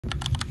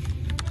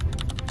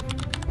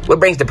What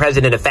brings the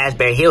president of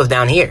Fazbear Hills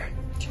down here?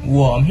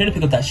 Well, I'm here to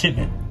pick up that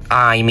shipment.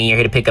 Ah, you mean you're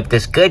here to pick up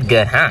this good,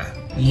 huh?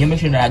 Yeah, make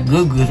sure that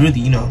good, really,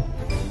 you know,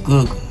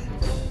 good.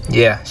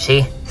 Yeah,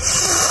 see?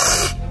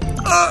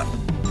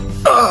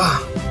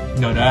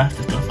 No, that's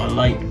the stuff I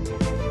like.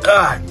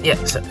 Yeah,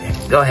 so,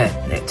 go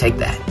ahead, Nick, take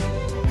that.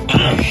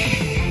 I'll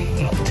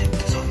take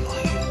this on my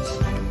hands.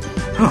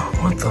 Oh,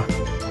 what the?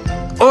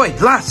 Oi,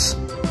 lass!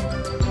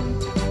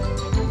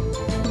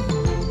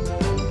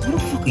 Who the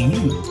fuck are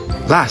you?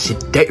 Lass, you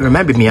don't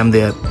remember me. I'm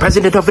the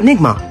president of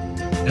Enigma.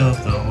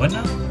 What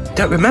now?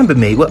 Don't remember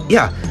me? Well,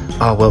 yeah.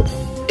 Oh, well,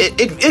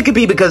 it could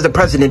be because the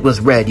president was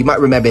red. You might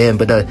remember him,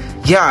 but,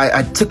 yeah,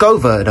 I took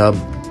over and,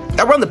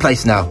 I run the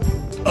place now.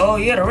 Oh,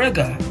 yeah, the red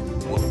guy.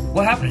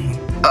 What happened to him?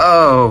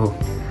 Oh.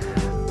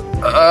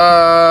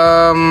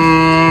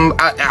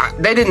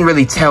 They didn't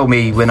really tell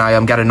me when I,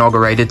 got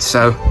inaugurated,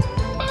 so.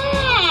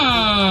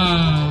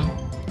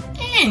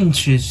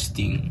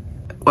 Interesting.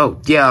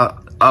 Well, yeah,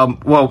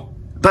 well,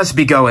 best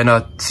be going,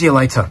 see you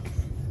later.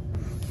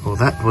 Well,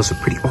 that was a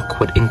pretty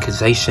awkward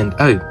inquisition.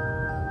 Oh.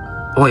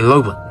 Oi,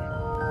 Loba.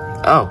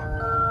 Oh,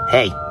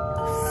 hey,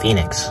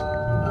 Phoenix.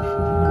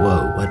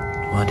 Whoa,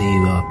 what do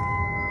you,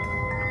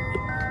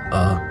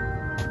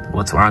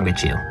 What's wrong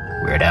with you,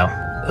 weirdo?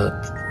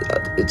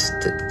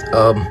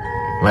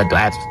 What, do I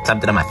have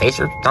something on my face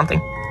or something?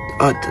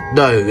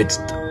 No,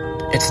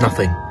 it's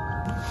nothing.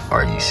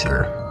 Are you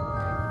sure?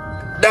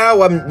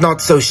 No, I'm not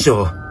so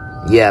sure.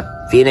 Yeah,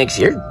 Phoenix,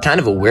 you're kind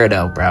of a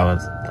weirdo, bro.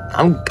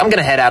 I'm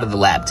gonna head out of the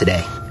lab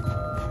today.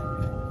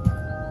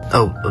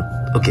 Oh,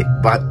 okay,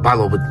 bye,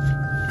 Loba.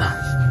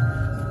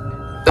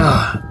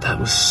 That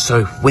was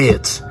so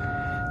weird.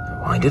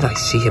 Why did I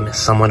see him as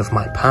someone of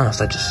my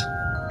past? I just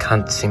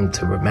can't seem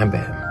to remember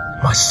him.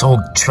 My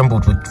soul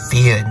trembled with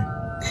fear in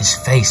his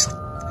face.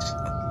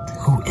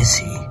 Who is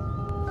he?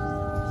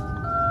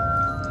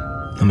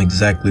 I'm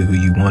exactly who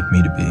you want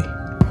me to be.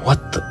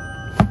 What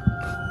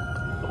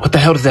the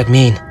hell does that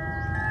mean?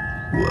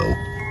 Well,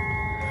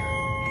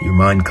 your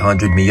mind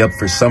conjured me up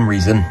for some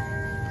reason.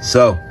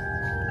 So,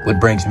 what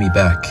brings me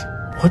back?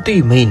 What do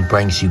you mean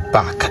brings you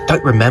back? I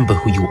don't remember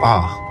who you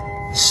are.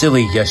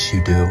 Silly, yes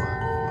you do.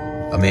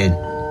 I mean,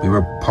 we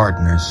were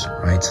partners,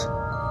 right?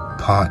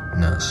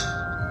 Partners.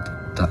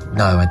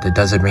 No, it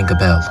doesn't ring a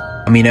bell.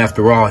 I mean,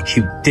 after all,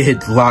 you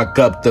did lock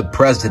up the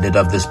president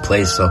of this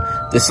place, so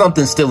there's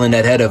something still in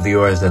that head of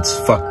yours that's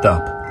fucked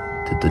up.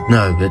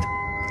 No,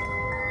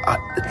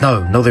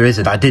 there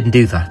isn't. I didn't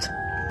do that.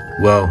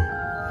 Well,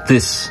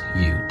 this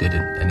you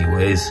didn't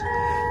anyways.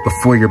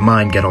 Before your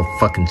mind got all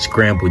fucking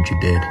scrambled, you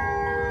did.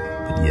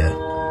 But yeah,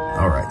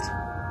 alright.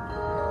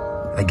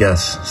 I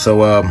guess. So,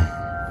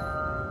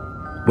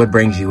 what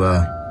brings you,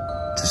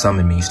 to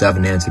summon me? You still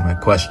haven't answered my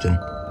question.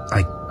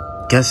 I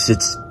guess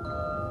it's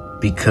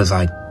because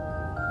I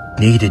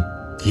needed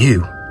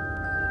you.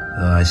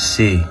 I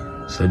see.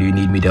 So do you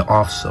need me to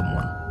off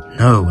someone?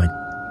 No,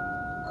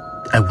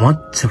 I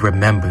want to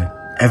remember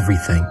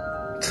everything.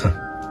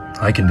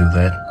 I can do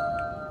that.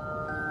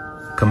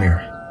 Come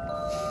here.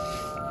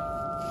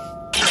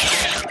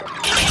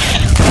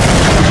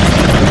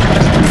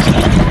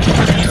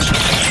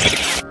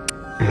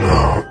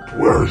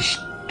 Where's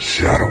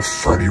Shadow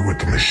Freddy with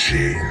the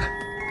machine?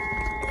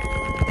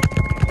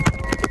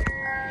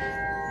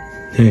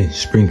 Hey,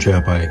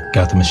 Springtrap, I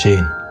got the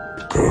machine.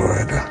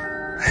 Good.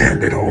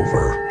 Hand it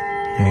over.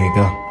 Here you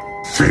go.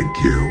 Thank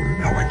you.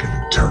 Now I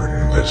can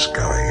turn this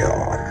guy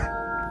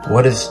on.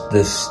 What is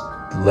this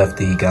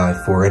lefty guy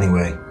for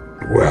anyway?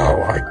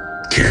 Well, I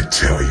can't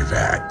tell you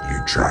that.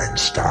 You try and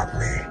stop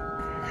me.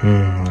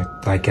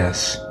 I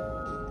guess.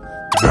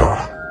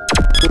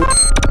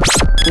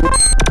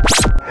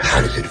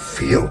 How does it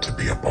feel to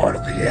be a part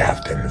of the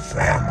Afton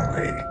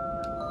family?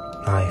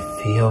 I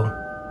feel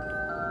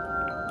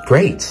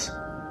great.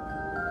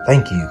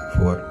 Thank you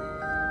for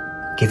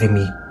giving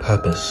me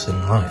purpose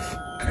in life.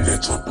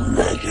 It's a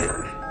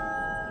pleasure.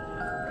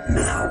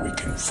 Now we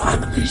can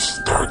finally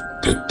start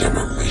the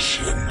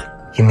demolition.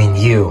 You mean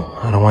you?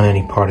 I don't want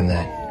any part in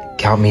that.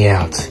 Count me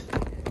out.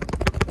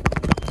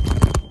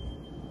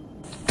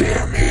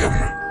 Damn him.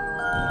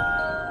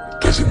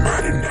 Doesn't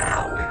matter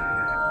now.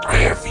 I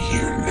have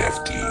you,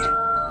 Lefty.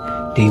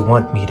 Do you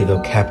want me to go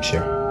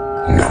capture?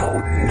 No,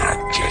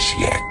 not just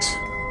yet.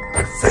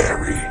 But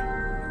very,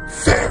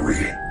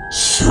 very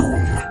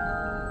soon.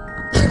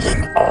 And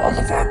then all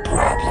of our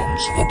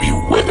problems will be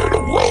withered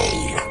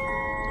away.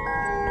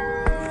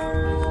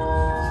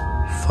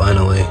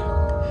 Finally.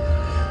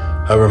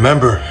 I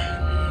remember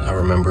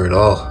it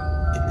all.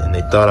 And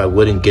they thought I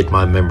wouldn't get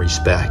my memories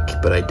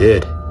back, but I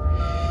did.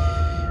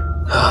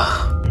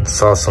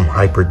 Saw some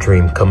hyper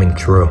dream coming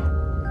true.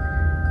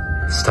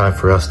 It's time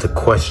for us to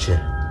question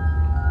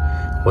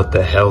what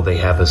the hell they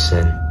have us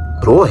in.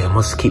 But boy, I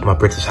must keep my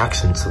British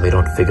accent so they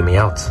don't figure me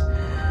out.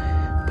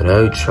 But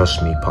oh,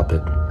 trust me,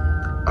 puppet,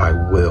 I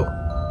will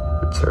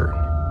return.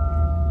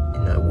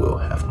 And I will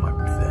have my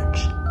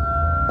revenge.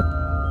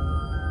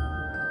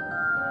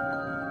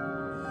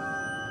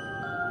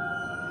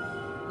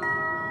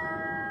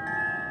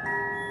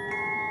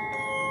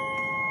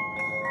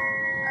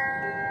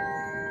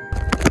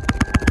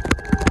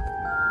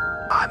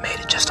 made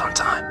it just on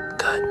time.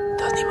 Good.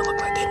 Doesn't even look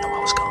like they know I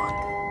was gone.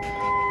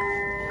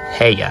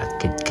 Hey,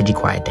 could you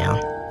quiet down?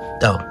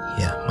 Oh,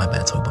 yeah, my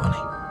bad, Toy Bonnie.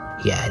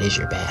 Yeah, it is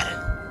your bad.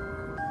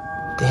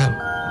 Damn,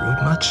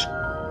 rude much?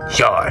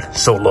 Yard,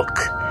 so look.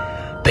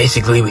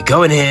 Basically, we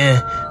go in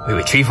here, we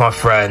retrieve our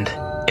friend,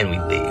 and we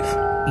leave.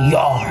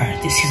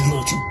 Yard, this is a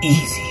little too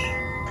easy.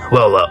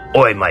 Well,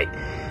 oi, mate.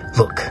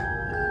 Look,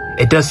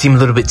 it does seem a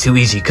little bit too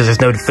easy because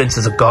there's no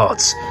defenses or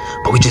guards.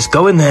 But we just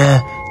go in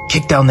there,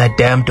 kick down that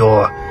damn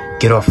door,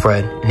 get our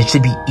friend, and it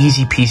should be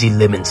easy peasy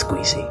lemon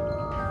squeezy.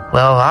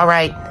 Well,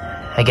 alright,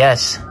 I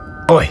guess.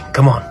 Oi,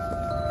 come on.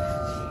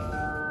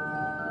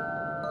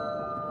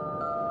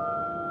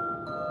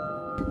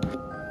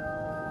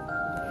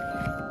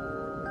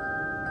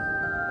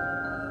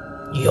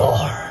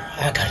 Yar,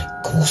 I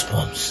got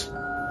goosebumps.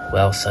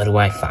 Well, so do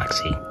I,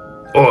 Foxy.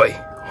 Oi,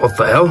 what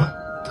the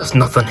hell? There's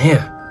nothing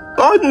here.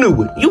 I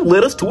knew it. You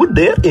led us to a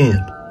dead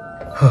end.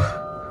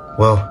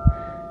 Well,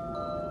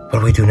 what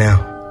do we do now?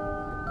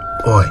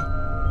 Oi.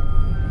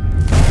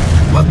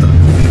 What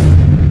the...